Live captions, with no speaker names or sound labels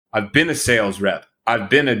I've been a sales rep. I've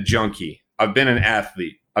been a junkie. I've been an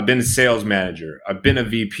athlete. I've been a sales manager. I've been a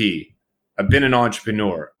VP. I've been an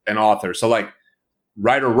entrepreneur, an author. So like,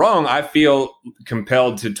 right or wrong, I feel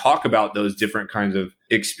compelled to talk about those different kinds of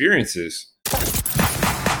experiences.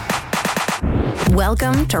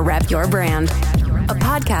 Welcome to Rep Your Brand, a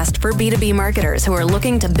podcast for B2B marketers who are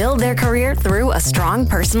looking to build their career through a strong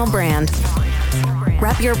personal brand.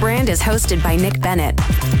 Rep Your Brand is hosted by Nick Bennett,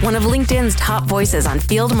 one of LinkedIn's top voices on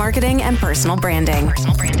field marketing and personal branding.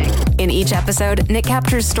 In each episode, Nick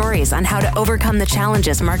captures stories on how to overcome the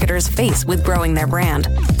challenges marketers face with growing their brand.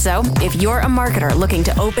 So, if you're a marketer looking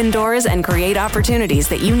to open doors and create opportunities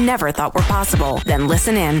that you never thought were possible, then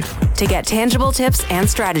listen in to get tangible tips and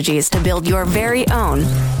strategies to build your very own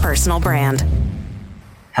personal brand.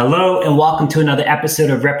 Hello, and welcome to another episode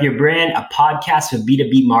of Rep Your Brand, a podcast for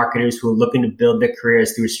B2B marketers who are looking to build their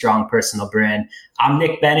careers through a strong personal brand. I'm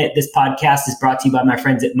Nick Bennett. This podcast is brought to you by my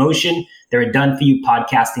friends at Motion. They're a done-for-you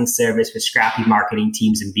podcasting service for scrappy marketing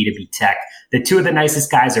teams in B2B tech. They're two of the nicest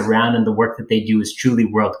guys around, and the work that they do is truly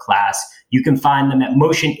world-class. You can find them at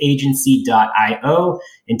motionagency.io.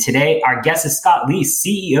 And today, our guest is Scott Leese,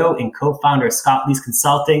 CEO and co-founder of Scott Leese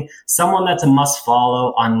Consulting, someone that's a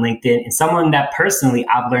must-follow on LinkedIn, and someone that personally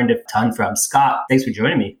I've learned a ton from. Scott, thanks for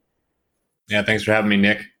joining me. Yeah, thanks for having me,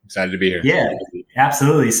 Nick. Excited to be here. Yeah,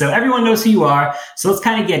 absolutely. So everyone knows who you are. So let's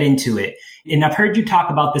kind of get into it. And I've heard you talk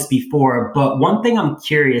about this before, but one thing I'm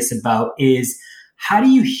curious about is how do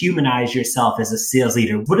you humanize yourself as a sales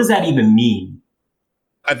leader? What does that even mean?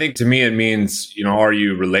 I think to me, it means, are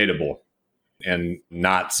you relatable and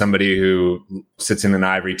not somebody who sits in an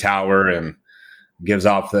ivory tower and gives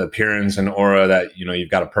off the appearance and aura that,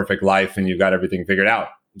 you've got a perfect life and you've got everything figured out.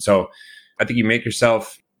 So I think you make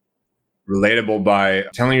yourself relatable by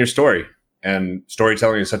telling your story, and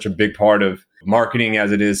storytelling is such a big part of marketing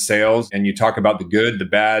as it is sales. And you talk about the good, the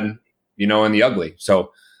bad, and the ugly.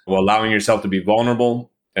 So allowing yourself to be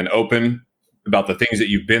vulnerable and open about the things that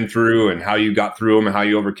you've been through and how you got through them and how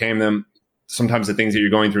you overcame them. Sometimes the things that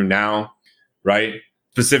you're going through now, right?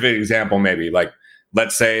 Specific example, maybe like,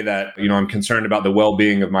 let's say that, I'm concerned about the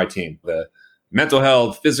well-being of my team, the mental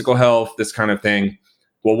health, physical health, this kind of thing.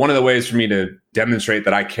 Well, one of the ways for me to demonstrate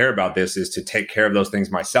that I care about this is to take care of those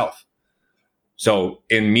things myself. So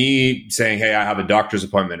in me saying, hey, I have a doctor's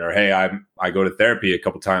appointment, or hey, I go to therapy a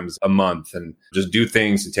couple times a month and just do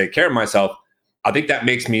things to take care of myself, I think that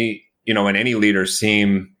makes me, and any leader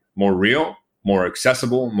seem more real, more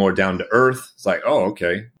accessible, more down to earth. It's like, oh,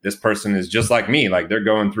 okay, this person is just like me. Like they're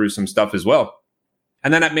going through some stuff as well.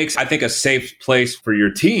 And then that makes, I think, a safe place for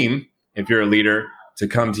your team, if you're a leader, to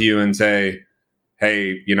come to you and say,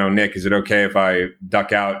 hey, Nick, is it okay if I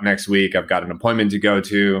duck out next week? I've got an appointment to go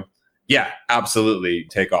to. Yeah, absolutely.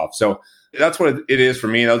 Take off. So that's what it is for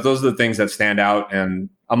me. Those are the things that stand out. And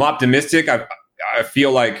I'm optimistic. I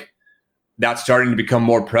feel like that's starting to become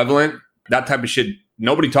more prevalent. That type of shit,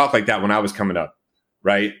 nobody talked like that when I was coming up,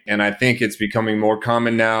 right? And I think it's becoming more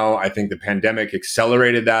common now. I think the pandemic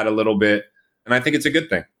accelerated that a little bit. And I think it's a good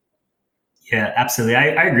thing. Yeah, absolutely.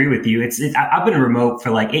 I agree with you. I've been remote for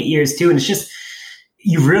like 8 years too. And it's just,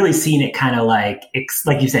 you've really seen it kind of like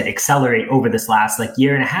you said, accelerate over this last like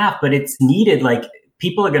year and a half, but it's needed. Like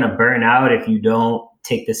people are going to burn out if you don't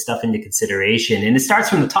take this stuff into consideration. And it starts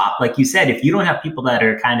from the top. Like you said, if you don't have people that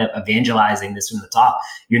are kind of evangelizing this from the top,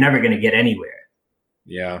 you're never going to get anywhere.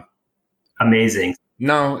 Yeah. Amazing.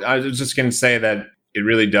 No, I was just going to say that it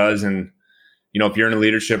really does. And, if you're in a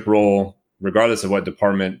leadership role, regardless of what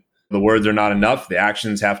department, the words are not enough. The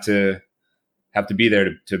actions have to be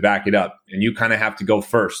there to back it up. And you kind of have to go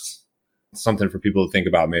first. Something for people to think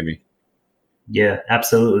about maybe. Yeah,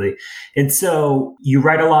 absolutely. And so you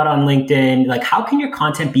write a lot on LinkedIn. Like, how can your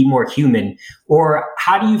content be more human? Or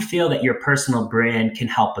how do you feel that your personal brand can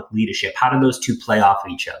help with leadership? How do those two play off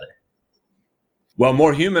of each other? Well,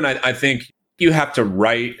 more human, I think you have to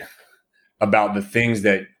write about the things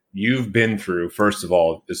that you've been through, first of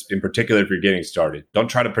all, in particular if you're getting started. Don't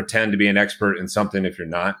try to pretend to be an expert in something if you're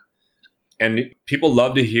not. And people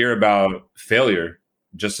love to hear about failure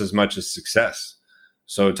just as much as success.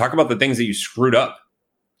 So talk about the things that you screwed up.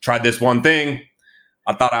 Tried this one thing.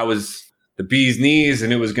 I thought I was the bee's knees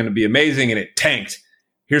and it was going to be amazing and it tanked.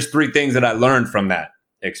 Here's 3 things that I learned from that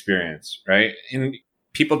experience, right? And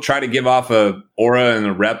people try to give off a aura and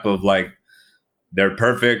a rep of like they're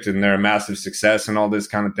perfect and they're a massive success and all this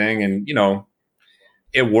kind of thing. And,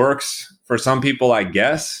 it works for some people, I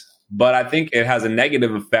guess, but I think it has a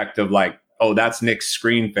negative effect of like, oh, that's Nick's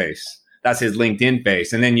screen face. That's his LinkedIn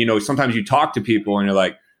face. And then, sometimes you talk to people and you're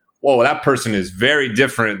like, whoa, that person is very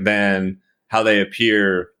different than how they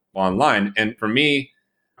appear online. And for me,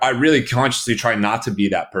 I really consciously try not to be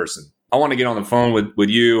that person. I want to get on the phone with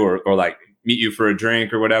you or like meet you for a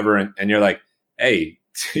drink or whatever. And you're like, hey,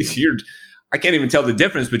 I can't even tell the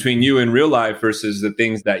difference between you in real life versus the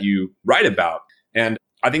things that you write about. And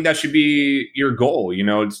I think that should be your goal,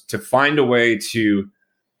 to find a way to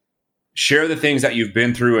share the things that you've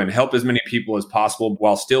been through and help as many people as possible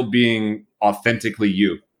while still being authentically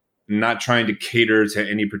you, not trying to cater to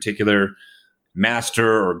any particular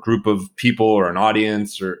master or group of people or an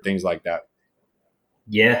audience or things like that.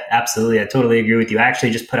 Yeah, absolutely. I totally agree with you. I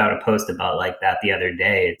actually just put out a post about like that the other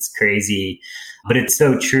day. It's crazy, but it's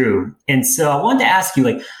so true. And so I wanted to ask you,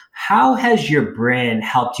 like, how has your brand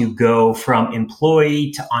helped you go from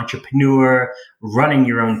employee to entrepreneur, running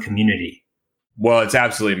your own community? Well, it's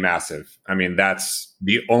absolutely massive. I mean, that's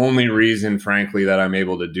the only reason, frankly, that I'm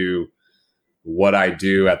able to do what I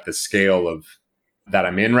do at the scale of that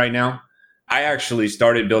I'm in right now. I actually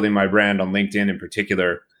started building my brand on LinkedIn in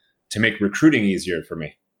particular to make recruiting easier for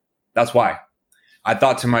me. That's why. I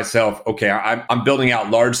thought to myself, okay, I'm building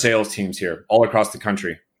out large sales teams here all across the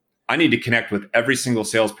country. I need to connect with every single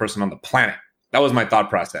salesperson on the planet. That was my thought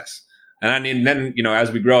process. And then,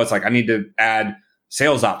 as we grow, it's like I need to add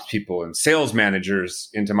sales ops people and sales managers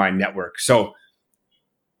into my network. So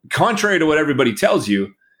contrary to what everybody tells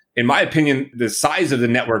you, in my opinion, the size of the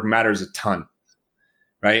network matters a ton,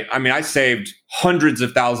 right? I mean, I saved hundreds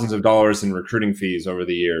of thousands of dollars in recruiting fees over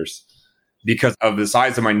the years because of the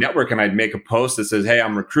size of my network. And I'd make a post that says, hey,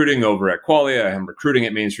 I'm recruiting over at Qualia. I'm recruiting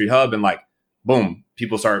at Main Street Hub. And like, boom,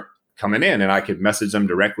 people start coming in and I could message them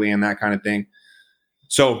directly and that kind of thing.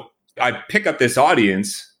 So I pick up this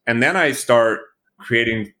audience and then I start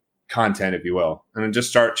creating content, if you will, and then just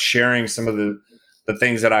start sharing some of the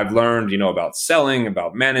things that I've learned, about selling,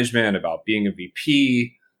 about management, about being a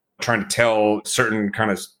VP, trying to tell certain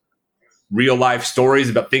kind of real life stories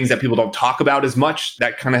about things that people don't talk about as much.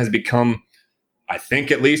 That kind of has become, I think,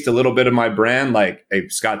 at least a little bit of my brand. Like, hey,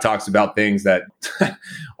 Scott talks about things that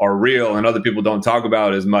are real and other people don't talk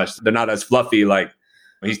about as much. They're not as fluffy. Like,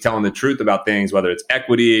 he's telling the truth about things, whether it's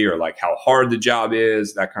equity or like how hard the job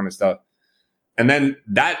is, that kind of stuff. And then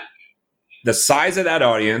the size of that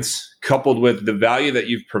audience, coupled with the value that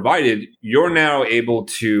you've provided, you're now able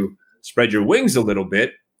to spread your wings a little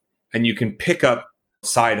bit and you can pick up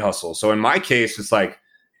side hustle. So in my case, it's like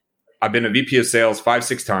I've been a VP of sales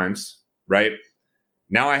 5-6 times, right?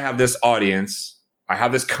 Now I have this audience, I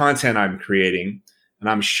have this content I'm creating, and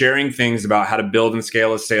I'm sharing things about how to build and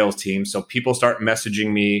scale a sales team. So people start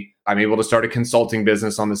messaging me. I'm able to start a consulting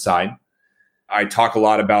business on the side. I talk a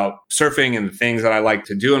lot about surfing and the things that I like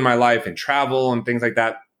to do in my life and travel and things like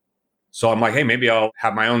that. So I'm like, hey, maybe I'll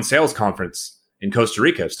have my own sales conference in Costa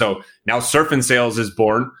Rica. So now Surf and Sales is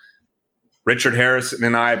born. Richard Harris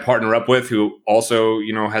and I partner up with, who also,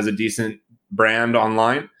 has a decent brand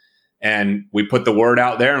online. And we put the word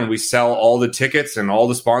out there and we sell all the tickets and all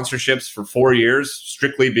the sponsorships for 4 years,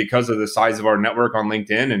 strictly because of the size of our network on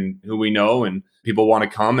LinkedIn and who we know and people want to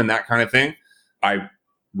come and that kind of thing. I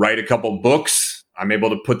write a couple books. I'm able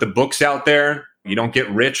to put the books out there. You don't get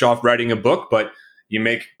rich off writing a book, but you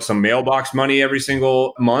make some mailbox money every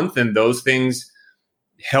single month. And those things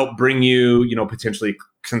help bring you, potentially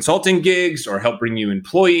consulting gigs or help bring you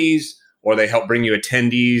employees, or they help bring you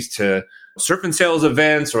attendees to Surf and Sales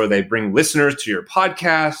events, or they bring listeners to your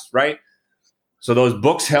podcast, right? So those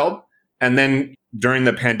books help. And then during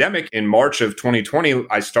the pandemic in March of 2020,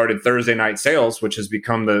 I started Thursday Night Sales, which has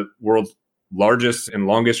become the world's largest and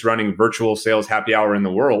longest running virtual sales happy hour in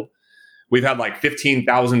the world. We've had like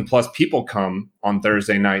 15,000 plus people come on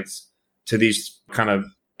Thursday nights to these kind of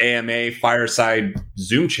AMA fireside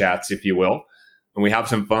Zoom chats, if you will. And we have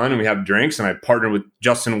some fun and we have drinks. And I partnered with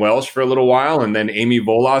Justin Welsh for a little while. And then Amy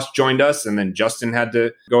Volas joined us. And then Justin had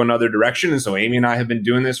to go another direction. And so Amy and I have been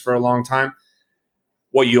doing this for a long time.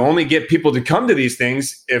 Well, you only get people to come to these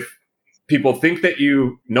things if people think that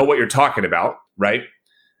you know what you're talking about, right?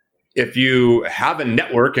 If you have a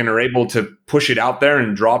network and are able to push it out there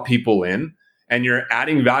and draw people in, and you're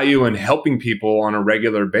adding value and helping people on a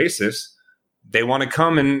regular basis, they want to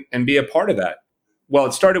come and be a part of that. Well,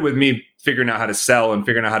 it started with me figuring out how to sell and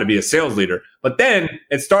figuring out how to be a sales leader. But then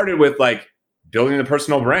it started with like building the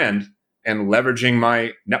personal brand and leveraging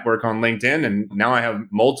my network on LinkedIn. And now I have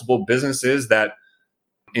multiple businesses that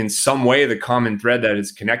in some way, the common thread that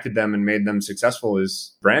has connected them and made them successful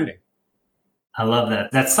is branding. I love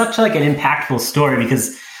that. That's such like an impactful story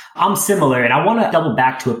because I'm similar. And I want to double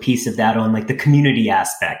back to a piece of that on like the community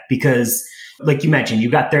aspect, because like you mentioned,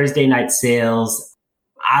 you've got Thursday Night Sales.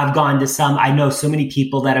 I've gone to some. I know so many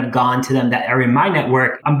people that have gone to them that are in my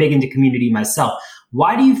network. I'm big into community myself.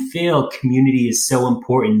 Why do you feel community is so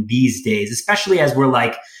important these days, especially as we're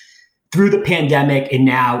like through the pandemic and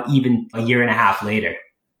now even a year and a half later?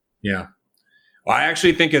 Yeah. Well, I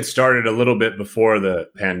actually think it started a little bit before the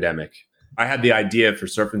pandemic. I had the idea for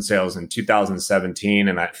Surf and Sales in 2017,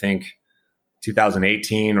 and I think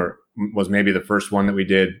 2018 or was maybe the first one that we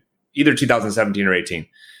did, either 2017 or 18.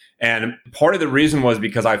 And part of the reason was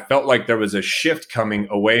because I felt like there was a shift coming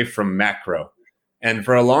away from macro. And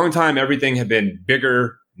for a long time, everything had been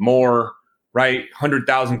bigger, more, right?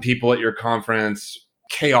 100,000 people at your conference,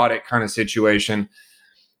 chaotic kind of situation.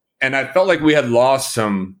 And I felt like we had lost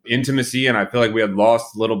some intimacy, and I feel like we had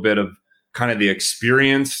lost a little bit of kind of the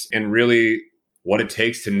experience and really what it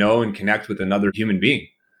takes to know and connect with another human being.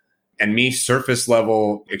 And me, surface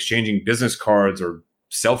level, exchanging business cards or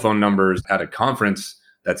cell phone numbers at a conference,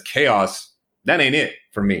 that's chaos. That ain't it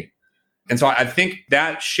for me. And so I think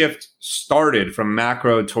that shift started from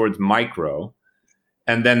macro towards micro.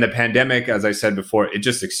 And then the pandemic, as I said before, it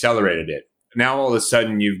just accelerated it. Now, all of a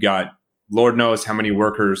sudden, you've got Lord knows how many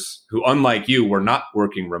workers who, unlike you, were not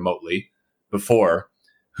working remotely before,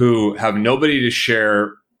 who have nobody to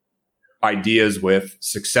share ideas with,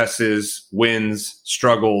 successes, wins,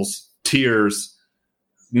 struggles, tears,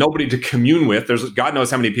 nobody to commune with. There's God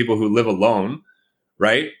knows how many people who live alone,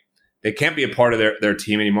 right? They can't be a part of their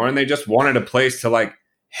team anymore. And they just wanted a place to like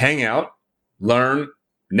hang out, learn,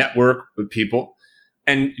 network with people,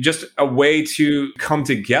 and just a way to come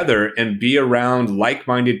together and be around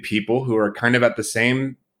like-minded people who are kind of at the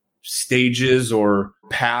same stages or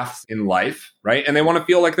paths in life, right? And they want to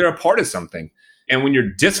feel like they're a part of something. And when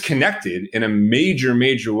you're disconnected in a major,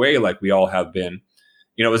 major way, like we all have been,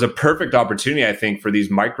 it was a perfect opportunity, I think, for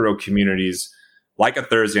these micro communities like a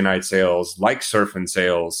Thursday Night Sales, like Surf and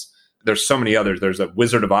Sales. There's so many others. There's a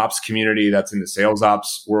Wizard of Ops community that's in the sales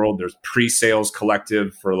ops world. There's pre-sales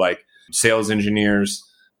collective for like sales engineers,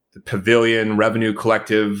 the Pavilion, Revenue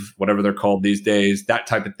Collective, whatever they're called these days, that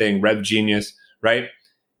type of thing, Rev Genius, right?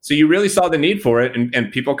 So you really saw the need for it,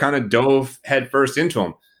 and people kind of dove headfirst into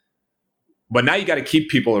them. But now you got to keep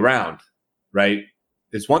people around, right?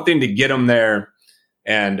 It's one thing to get them there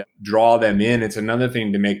and draw them in. It's another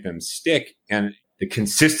thing to make them stick. And the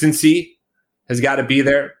consistency has got to be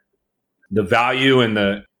there. The value and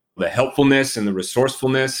the helpfulness and the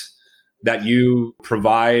resourcefulness that you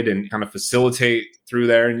provide and kind of facilitate through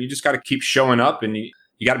there. And you just got to keep showing up, and you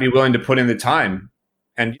got to be willing to put in the time.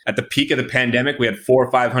 And at the peak of the pandemic, we had 400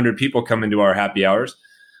 or 500 people come into our happy hours.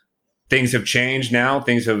 Things have changed now.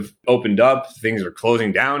 Things have opened up. Things are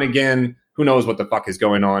closing down again. Who knows what the fuck is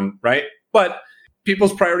going on, right? But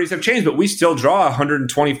people's priorities have changed, but we still draw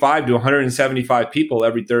 125 to 175 people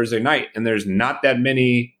every Thursday night. And there's not that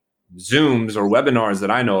many Zooms or webinars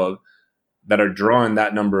that I know of that are drawing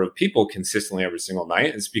that number of people consistently every single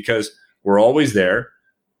night. It's because we're always there.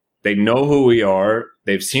 They know who we are.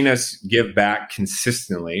 They've seen us give back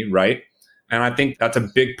consistently, right? And I think that's a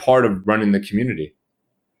big part of running the community.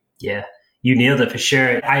 Yeah, you nailed it for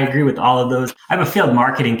sure. I agree with all of those. I have a field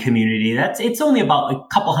marketing community. It's only about a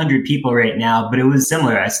couple hundred people right now, but it was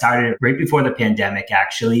similar. I started right before the pandemic,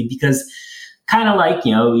 actually, because kind of like,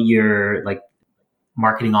 you're like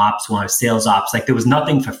marketing ops, one of sales ops, like there was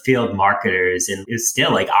nothing for field marketers. And it's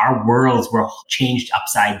still like our worlds were changed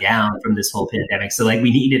upside down from this whole pandemic. So like we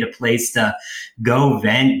needed a place to go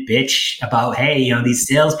vent, bitch about, hey, these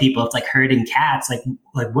salespeople, it's like herding cats. Like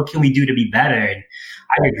what can we do to be better? And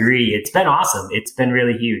I agree. It's been awesome. It's been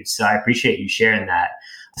really huge. So I appreciate you sharing that.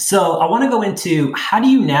 So I want to go into, how do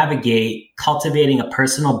you navigate cultivating a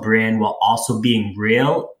personal brand while also being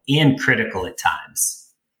real and critical at times?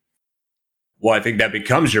 Well, I think that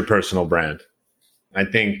becomes your personal brand. I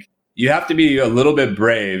think you have to be a little bit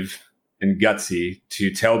brave and gutsy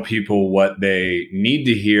to tell people what they need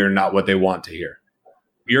to hear, not what they want to hear.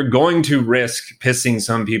 You're going to risk pissing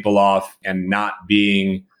some people off and not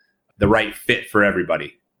being the right fit for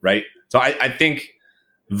everybody, right? So I think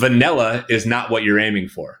vanilla is not what you're aiming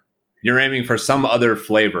for. You're aiming for some other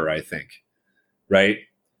flavor, I think, right?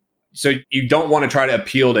 So you don't want to try to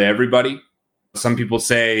appeal to everybody. Some people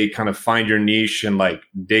say kind of find your niche and like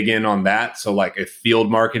dig in on that. So like if field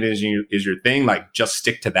marketing is your thing, like just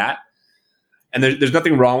stick to that. And there's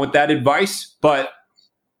nothing wrong with that advice, but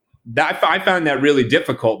I found that really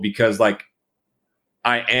difficult because like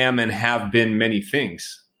I am and have been many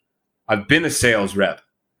things. I've been a sales rep.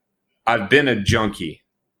 I've been a junkie.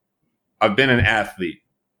 I've been an athlete.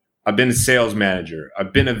 I've been a sales manager.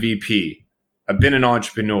 I've been a VP. I've been an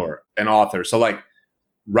entrepreneur, an author. So like,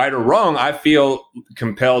 right or wrong, I feel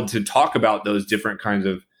compelled to talk about those different kinds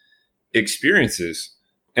of experiences.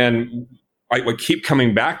 And I would keep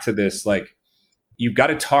coming back to this, like, you've got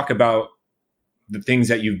to talk about the things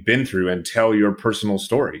that you've been through and tell your personal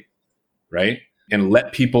story, right? And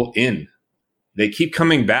let people in. They keep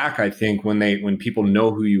coming back, I think, when people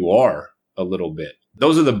know who you are a little bit.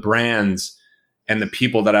 Those are the brands and the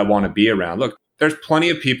people that I want to be around. Look, there's plenty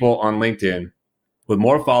of people on LinkedIn with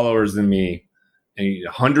more followers than me and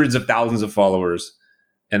hundreds of thousands of followers.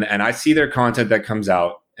 And I see their content that comes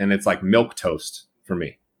out and it's like milquetoast for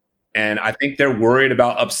me. And I think they're worried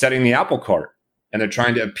about upsetting the apple cart and they're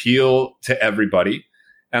trying to appeal to everybody.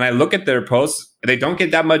 And I look at their posts, they don't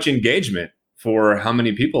get that much engagement for how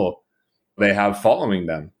many people they have following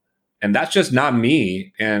them. And that's just not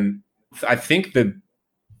me. And I think the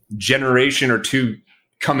generation or two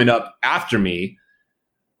coming up after me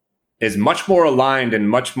is much more aligned and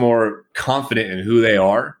much more confident in who they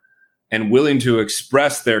are and willing to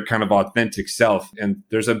express their kind of authentic self. And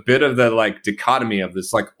there's a bit of the like dichotomy of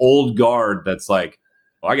this like old guard that's like,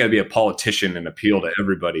 well, I got to be a politician and appeal to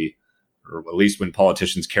everybody, or at least when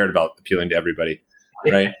politicians cared about appealing to everybody,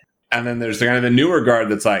 right? And then there's kind of the newer guard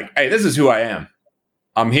that's like, hey, this is who I am.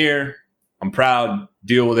 I'm here. I'm proud.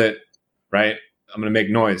 Deal with it, right? I'm going to make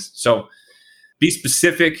noise. So be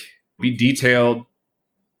specific, be detailed,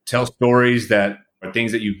 tell stories that are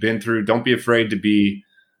things that you've been through. Don't be afraid to be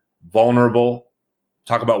vulnerable.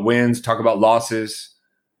 Talk about wins, talk about losses,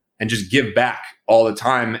 and just give back all the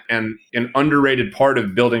time. And an underrated part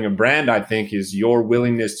of building a brand, I think, is your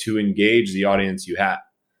willingness to engage the audience you have.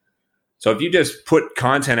 So if you just put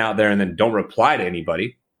content out there and then don't reply to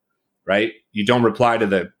anybody, right? You don't reply to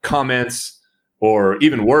the comments, or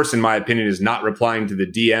even worse, in my opinion, is not replying to the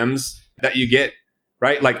DMs that you get,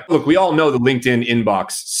 right? Like, look, we all know the LinkedIn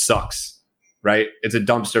inbox sucks, right? It's a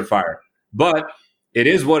dumpster fire, but it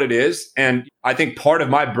is what it is. And I think part of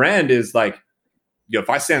my brand is like,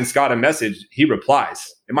 if I send Scott a message, he replies.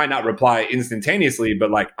 It might not reply instantaneously,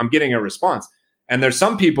 but like I'm getting a response. And there's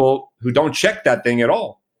some people who don't check that thing at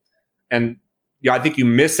all. And I think you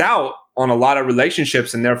miss out on a lot of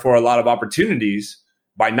relationships and therefore a lot of opportunities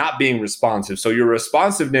by not being responsive. So your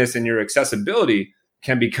responsiveness and your accessibility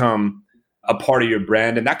can become a part of your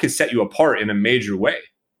brand, and that could set you apart in a major way.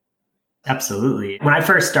 Absolutely. When I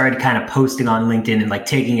first started kind of posting on LinkedIn and like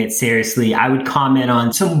taking it seriously, I would comment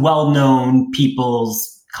on some well-known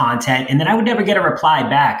people's content and then I would never get a reply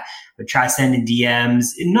back. Would try sending DMs,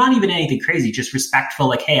 and not even anything crazy, just respectful,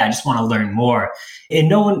 like, hey, I just want to learn more. And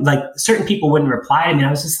no one, like certain people wouldn't reply to me. I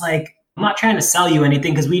was just like, I'm not trying to sell you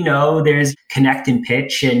anything because we know there's connect and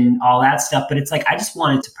pitch and all that stuff. But it's like, I just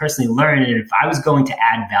wanted to personally learn. And if I was going to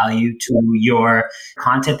add value to your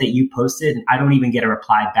content that you posted and I don't even get a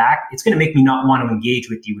reply back, it's going to make me not want to engage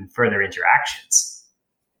with you in further interactions.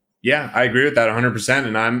 Yeah, I agree with that 100%.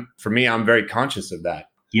 And I'm very conscious of that.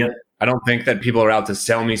 Yep. I don't think that people are out to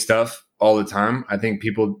sell me stuff all the time. I think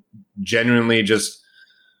people genuinely just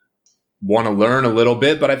want to learn a little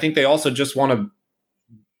bit, but I think they also just want to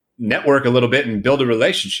network a little bit and build a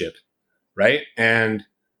relationship, right? And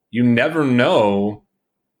you never know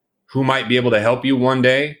who might be able to help you one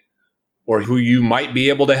day or who you might be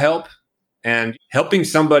able to help. And helping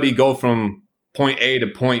somebody go from point A to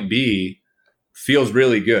point B feels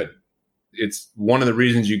really good. It's one of the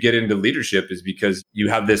reasons you get into leadership is because you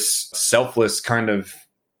have this selfless kind of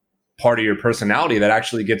part of your personality that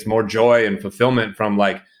actually gets more joy and fulfillment from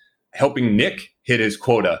like helping Nick hit his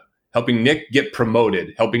quota, helping Nick get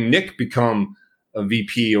promoted, helping Nick become a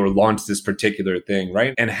VP or launch this particular thing,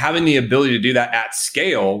 right? And having the ability to do that at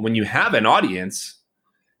scale when you have an audience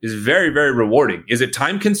is very, very rewarding. Is it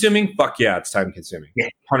time consuming? Fuck yeah, it's time consuming.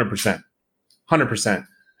 100%. 100%.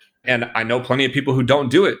 And I know plenty of people who don't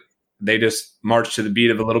do it. They just march to the beat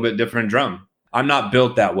of a little bit different drum. I'm not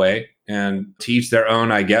built that way, and to each their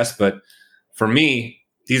own, I guess. But for me,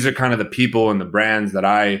 these are kind of the people and the brands that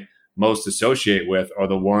I most associate with are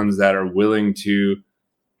the ones that are willing to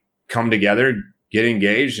come together, get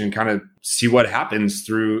engaged, and kind of see what happens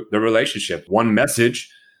through the relationship. One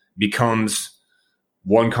message becomes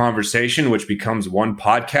one conversation, which becomes one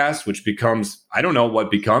podcast, which becomes, I don't know what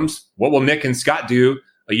becomes. What will Nick and Scott do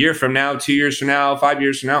a year from now, 2 years from now, 5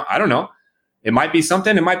 years from now? I don't know. It might be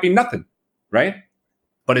something. It might be nothing, right?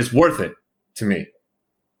 But it's worth it to me.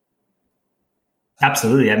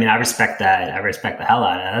 Absolutely. I mean, I respect that. I respect the hell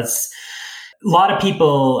out of that. That's, a lot of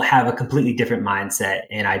people have a completely different mindset,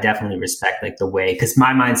 and I definitely respect like the way, because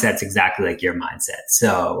my mindset's exactly like your mindset.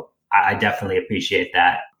 So I definitely appreciate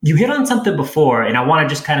that. You hit on something before, and I want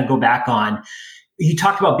to just kind of go back on. You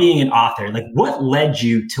talked about being an author. Like, what led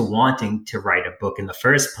you to wanting to write a book in the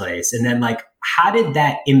first place? And then, like, how did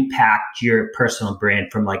that impact your personal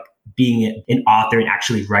brand from like being an author and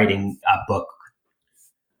actually writing a book?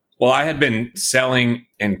 Well, I had been selling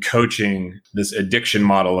and coaching this addiction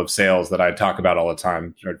model of sales that I talk about all the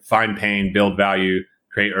time. Find pain, build value,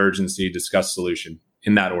 create urgency, discuss solution,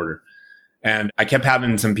 in that order. And I kept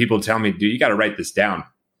having some people tell me, dude, you got to write this down.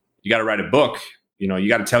 You got to write a book. You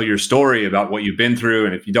got to tell your story about what you've been through.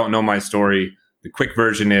 And if you don't know my story, the quick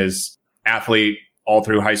version is athlete all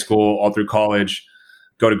through high school, all through college,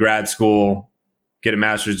 go to grad school, get a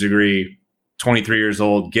master's degree, 23 years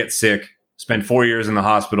old, get sick, spend 4 years in the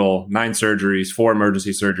hospital, 9 surgeries, 4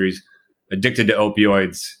 emergency surgeries, addicted to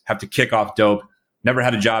opioids, have to kick off dope, never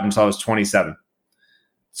had a job until I was 27.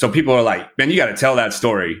 So people are like, man, you got to tell that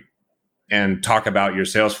story and talk about your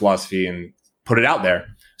sales philosophy and put it out there.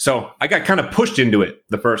 So I got kind of pushed into it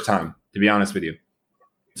the first time, to be honest with you.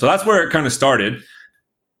 So that's where it kind of started.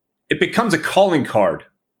 It becomes a calling card,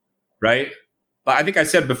 right? But I think I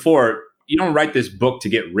said before, you don't write this book to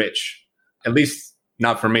get rich, at least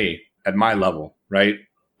not for me at my level, right?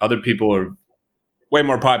 Other people are way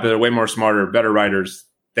more popular, way more smarter, better writers.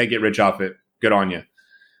 They get rich off it. Good on you.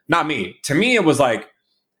 Not me. To me, it was like,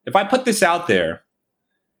 if I put this out there,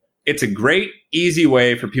 it's a great, easy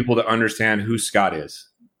way for people to understand who Scott is.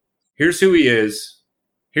 Here's who he is.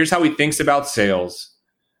 Here's how he thinks about sales.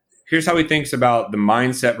 Here's how he thinks about the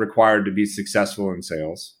mindset required to be successful in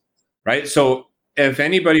sales, right? So if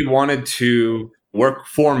anybody wanted to work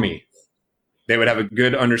for me, they would have a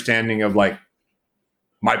good understanding of like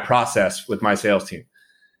my process with my sales team.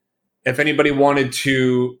 If anybody wanted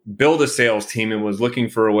to build a sales team and was looking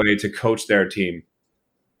for a way to coach their team,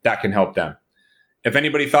 that can help them. If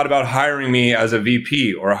anybody thought about hiring me as a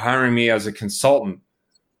VP or hiring me as a consultant,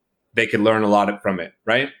 they could learn a lot from it,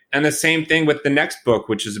 right? And the same thing with the next book,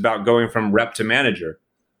 which is about going from rep to manager.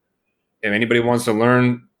 If anybody wants to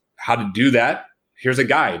learn how to do that, here's a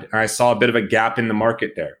guide. And I saw a bit of a gap in the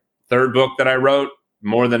market there. Third book that I wrote,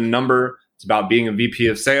 More Than a Number, it's about being a VP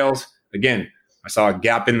of sales. Again, I saw a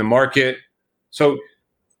gap in the market. So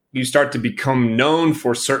you start to become known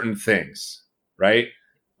for certain things, right?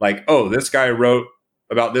 Like, oh, this guy wrote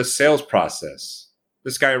about this sales process.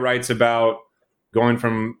 This guy writes about going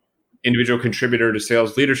from individual contributor to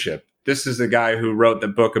sales leadership. This is the guy who wrote the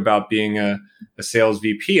book about being a sales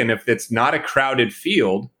VP. And if it's not a crowded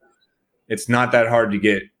field, it's not that hard to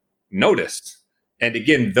get noticed. And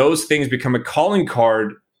again, those things become a calling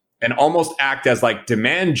card and almost act as like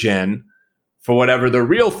demand gen for whatever the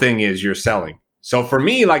real thing is you're selling. So for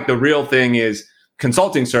me, like the real thing is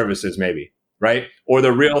consulting services maybe, right? Or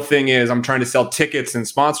the real thing is I'm trying to sell tickets and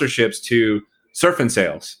sponsorships to Surf and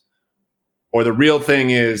Sales. Or the real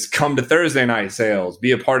thing is come to Thursday night sales,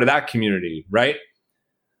 be a part of that community, right?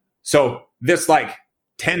 So this like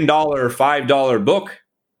 $10, $5 book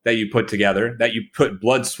that you put together, that you put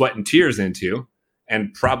blood, sweat, and tears into,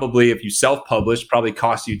 and probably if you self-publish, probably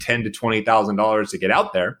costs you $10,000 to $20,000 to get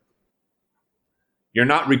out there, you're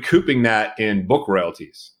not recouping that in book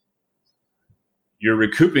royalties. You're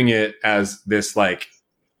recouping it as this like,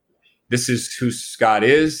 this is who Scott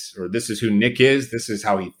is, or this is who Nick is. This is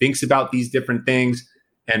how he thinks about these different things.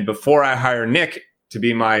 And before I hire Nick to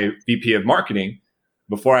be my VP of marketing,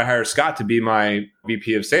 before I hire Scott to be my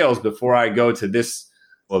VP of sales, before I go to this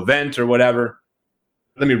event or whatever,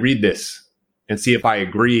 let me read this and see if I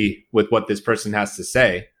agree with what this person has to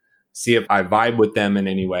say, see if I vibe with them in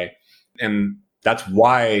any way. And that's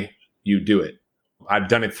why you do it. I've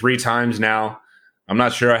done it 3 times now. I'm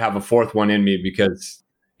not sure I have a 4th one in me because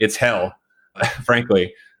it's hell,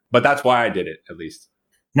 frankly. But that's why I did it, at least.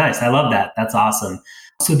 Nice. I love that. That's awesome.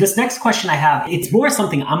 So this next question I have, it's more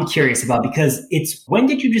something I'm curious about because it's when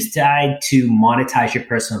did you decide to monetize your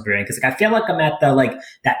personal brand? Because I feel like I'm at the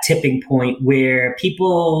that tipping point where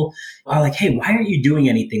people are like, hey, why aren't you doing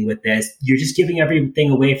anything with this? You're just giving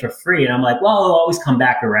everything away for free. And I'm like, well, I'll always come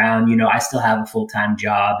back around. I still have a full-time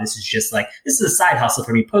job. This is a side hustle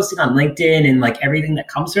for me. Posting on LinkedIn and everything that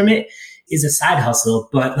comes from it is a side hustle.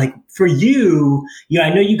 But for you,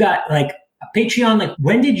 I know you got a Patreon.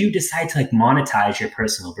 When did you decide to monetize your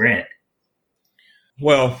personal brand?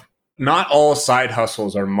 Well, not all side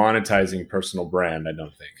hustles are monetizing personal brand, I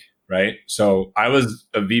don't think, right? So I was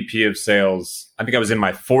a VP of sales. I think I was in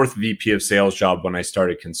my 4th VP of sales job when I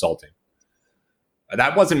started consulting.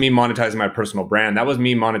 That wasn't me monetizing my personal brand. That was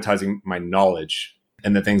me monetizing my knowledge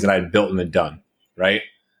and the things that I had built and had done, right?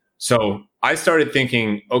 So I started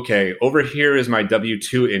thinking, okay, over here is my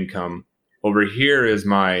W-2 income. Over here is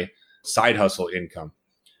my side hustle income.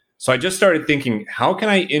 So I just started thinking, how can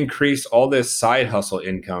I increase all this side hustle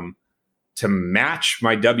income to match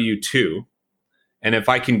my W-2? And if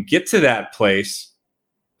I can get to that place,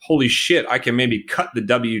 holy shit, I can maybe cut the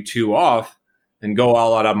W-2 off and go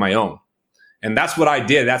all out on my own. And that's what I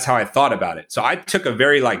did. That's how I thought about it. So I took a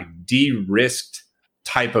very like de-risked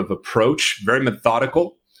type of approach, very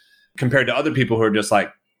methodical, compared to other people who are just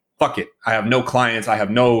like, fuck it. I have no clients. I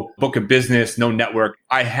have no book of business, no network.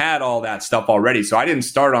 I had all that stuff already. So I didn't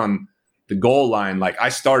start on the goal line. Like I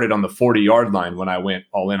started on the 40-yard line when I went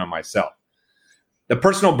all in on myself. The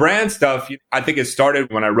personal brand stuff, I think it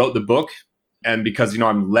started when I wrote the book. And because,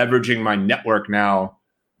 I'm leveraging my network now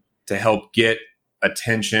to help get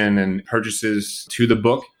attention and purchases to the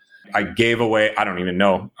book. I gave away, I don't even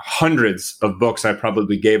know, hundreds of books I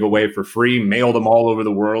probably gave away for free, mailed them all over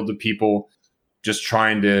the world to people just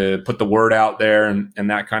trying to put the word out there and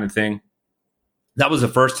that kind of thing. That was the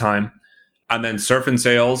first time. And then Surf and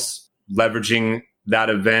Sales, leveraging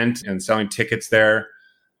that event and selling tickets there.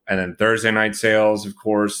 And then Thursday Night Sales, of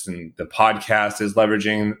course. And the podcast is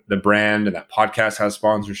leveraging the brand, and that podcast has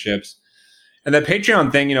sponsorships. And the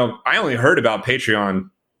Patreon thing, I only heard about Patreon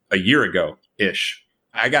a year ago-ish.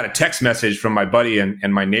 I got a text message from my buddy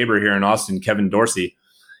and my neighbor here in Austin, Kevin Dorsey.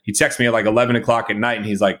 He texted me at like 11 o'clock at night, and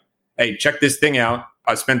he's like, hey, check this thing out.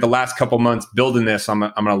 I spent the last couple months building this. I'm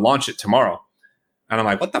going to launch it tomorrow. And I'm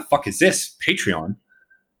like, what the fuck is this? Patreon?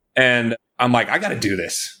 And I'm like, I got to do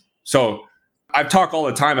this. So I've talked all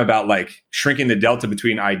the time about like shrinking the delta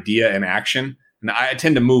between idea and action. And I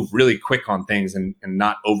tend to move really quick on things and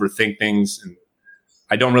not overthink things. And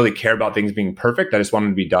I don't really care about things being perfect. I just want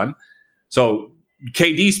them to be done. So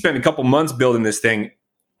KD spent a couple months building this thing.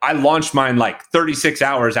 I launched mine like 36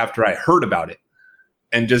 hours after I heard about it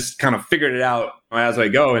and just kind of figured it out as I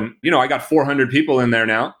go. And, I got 400 people in there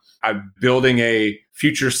now. I'm building a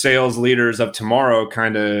future sales leaders of tomorrow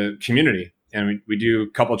kind of community. And we do a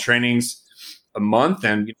couple trainings a month,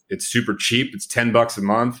 and it's super cheap. It's $10 a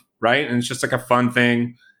month. Right. And it's just like a fun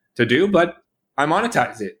thing to do, but I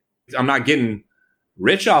monetize it. I'm not getting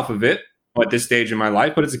rich off of it at this stage in my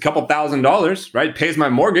life, but it's a couple $1,000s, right? It pays my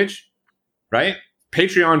mortgage, right?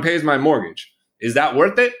 Patreon pays my mortgage. Is that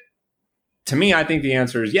worth it? To me, I think the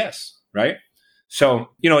answer is yes, right? So,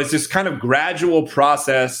 it's this kind of gradual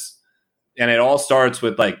process. And it all starts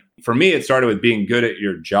with like, for me, it started with being good at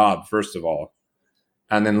your job, first of all.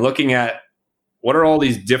 And then looking at what are all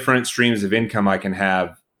these different streams of income I can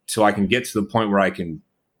have so I can get to the point where I can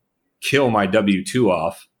kill my W-2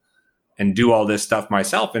 off and do all this stuff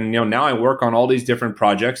myself. And, now I work on all these different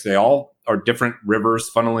projects. They all are different rivers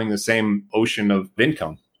funneling the same ocean of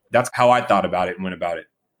income. That's how I thought about it and went about it.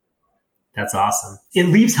 That's awesome. It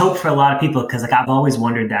leaves hope for a lot of people because I've always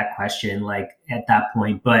wondered that question at that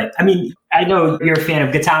point. But I mean, I know you're a fan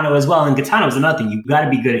of Gaetano as well. And Gaetano is another thing. You've got to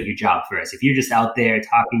be good at your job first. If you're just out there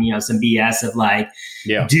talking, some BS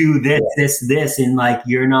of do this, and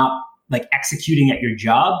you're not executing at your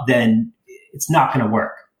job, then it's not going to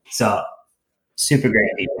work. So super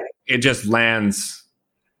great. It just lands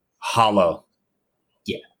hollow.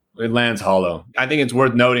 Yeah. It lands hollow. I think it's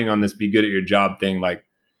worth noting on this be good at your job thing.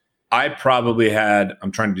 I probably had,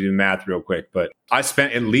 I'm trying to do math real quick, but I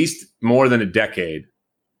spent at least more than a decade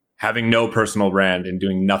having no personal brand and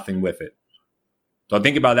doing nothing with it. So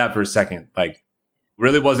think about that for a second.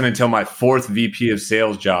 Really wasn't until my fourth VP of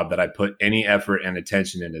sales job that I put any effort and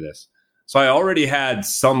attention into this. So I already had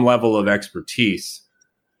some level of expertise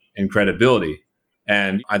and credibility.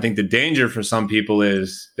 And I think the danger for some people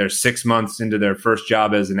is they're 6 months into their first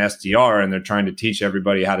job as an SDR and they're trying to teach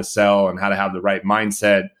everybody how to sell and how to have the right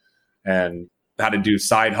mindset and how to do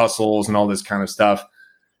side hustles and all this kind of stuff.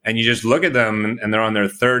 And you just look at them and they're on their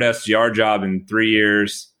third SDR job in 3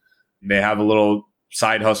 years. They have a little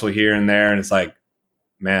side hustle here and there. And it's like,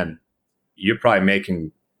 man, you're probably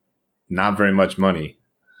making not very much money.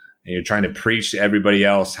 And you're trying to preach to everybody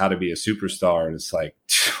else how to be a superstar. And it's like,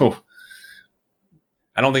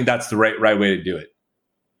 I don't think that's the right way to do it.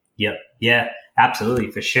 Yep. Yeah, absolutely.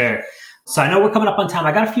 For sure. So I know we're coming up on time.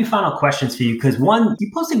 I got a few final questions for you because one,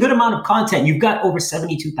 you post a good amount of content. You've got over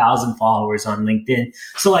 72,000 followers on LinkedIn.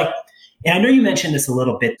 So and I know you mentioned this a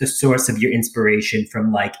little bit, the source of your inspiration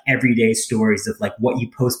from everyday stories of what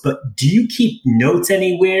you post, but do you keep notes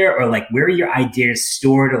anywhere or where are your ideas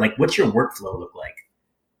stored or what's your workflow look like?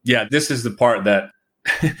 Yeah, this is the part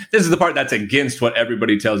that's against what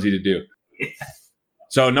everybody tells you to do. Yeah.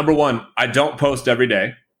 So number one, I don't post every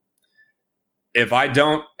day. If I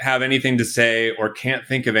don't have anything to say or can't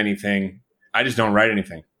think of anything, I just don't write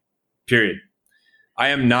anything, period. I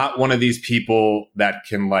am not one of these people that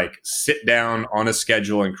can sit down on a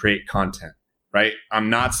schedule and create content, right? I'm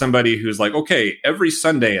not somebody who's okay, every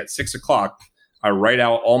Sunday at 6:00, I write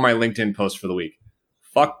out all my LinkedIn posts for the week.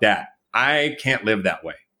 Fuck that. I can't live that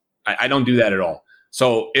way. I don't do that at all.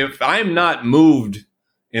 So if I'm not moved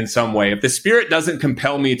in some way, if the spirit doesn't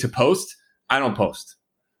compel me to post, I don't post,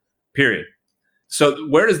 period. So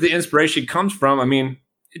where does the inspiration come from? I mean,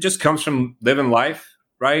 it just comes from living life,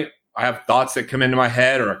 right? I have thoughts that come into my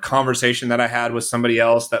head, or a conversation that I had with somebody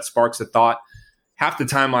else that sparks a thought. Half the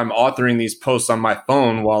time I'm authoring these posts on my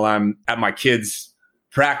phone while I'm at my kids'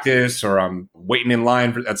 practice, or I'm waiting in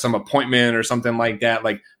line at some appointment or something like that.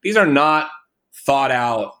 Like, these are not thought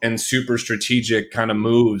out and super strategic kind of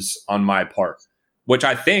moves on my part, which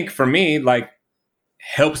I think for me, like,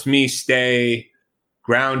 helps me stay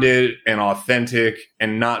grounded and authentic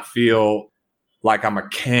and not feel like I'm a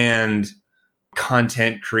canned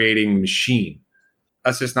content creating machine.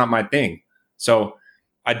 That's just not my thing. So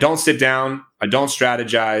I don't sit down. I don't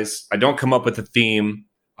strategize. I don't come up with a theme.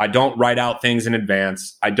 I don't write out things in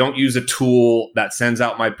advance. I don't use a tool that sends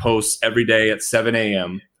out my posts every day at 7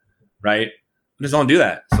 a.m., right? I just don't do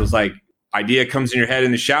that. So it's like, idea comes in your head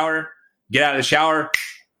in the shower, get out of the shower,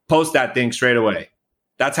 post that thing straight away.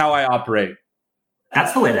 That's how I operate.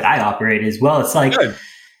 That's the way that I operate as well. It's like, good.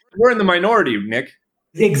 We're in the minority, Nick.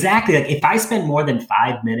 Exactly. Like, if I spend more than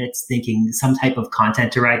 5 minutes thinking some type of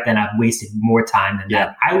content to write, then I've wasted more time than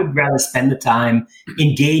that. I would rather spend the time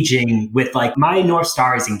engaging with, like, my North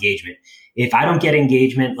Star is engagement. If I don't get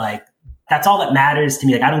engagement, like, that's all that matters to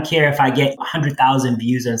me. Like, I don't care if I get 100,000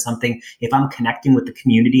 views on something. If I'm connecting with the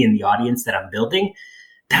community and the audience that I'm building,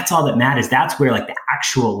 that's all that matters. That's where, like, the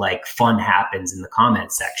actual, like, fun happens in the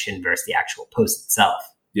comment section versus the actual post itself.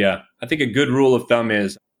 Yeah. I think a good rule of thumb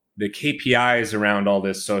is the KPIs around all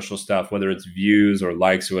this social stuff, whether it's views or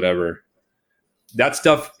likes or whatever, that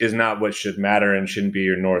stuff is not what should matter and shouldn't be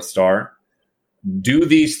your North Star. Do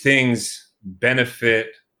these things benefit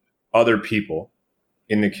other people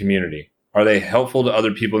in the community? Are they helpful to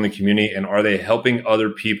other people in the community? And are they helping other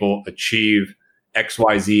people achieve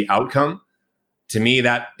XYZ outcome? To me,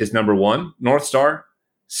 that is number one North Star.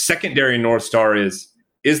 Secondary North Star is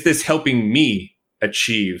this helping me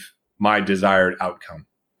achieve my desired outcome?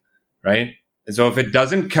 Right? And so if it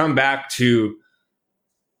doesn't come back to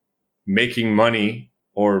making money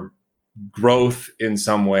or growth in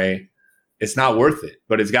some way, it's not worth it.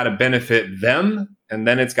 But it's got to benefit them, and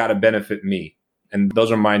then it's got to benefit me. And those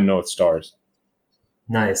are my North Stars.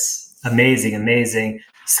 Nice. Amazing, amazing.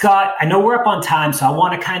 Scott, I know we're up on time, so I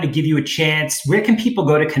want to kind of give you a chance. Where can people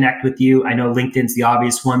go to connect with you? I know LinkedIn's the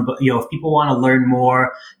obvious one, but if people want to learn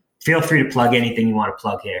more, feel free to plug anything you want to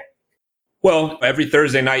plug here. Well, every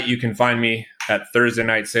Thursday night, you can find me at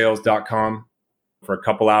thursdaynightsales.com for a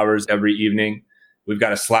couple hours every evening. We've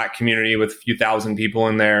got a Slack community with a few thousand people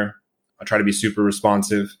in there. I try to be super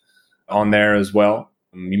responsive on there as well.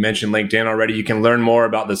 You mentioned LinkedIn already. You can learn more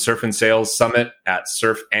about the Surf and Sales Summit at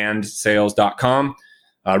surfandsales.com.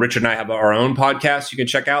 Richard and I have our own podcast you can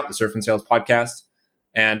check out, the Surf and Sales Podcast.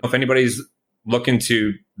 And if anybody's looking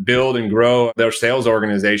to build and grow their sales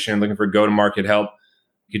organization, looking for go-to-market help,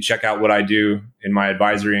 you can check out what I do in my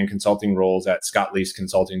advisory and consulting roles at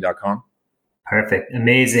scottleaseconsulting.com. Perfect.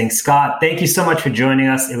 Amazing. Scott, thank you so much for joining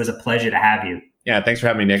us. It was a pleasure to have you. Yeah, thanks for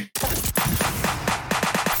having me, Nick.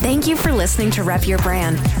 Thank you for listening to Rep Your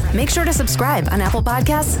Brand. Make sure to subscribe on Apple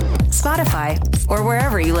Podcasts, Spotify, or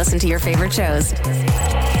wherever you listen to your favorite shows.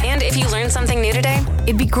 And if you learned something new today,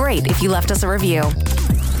 it'd be great if you left us a review.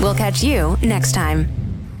 We'll catch you next time.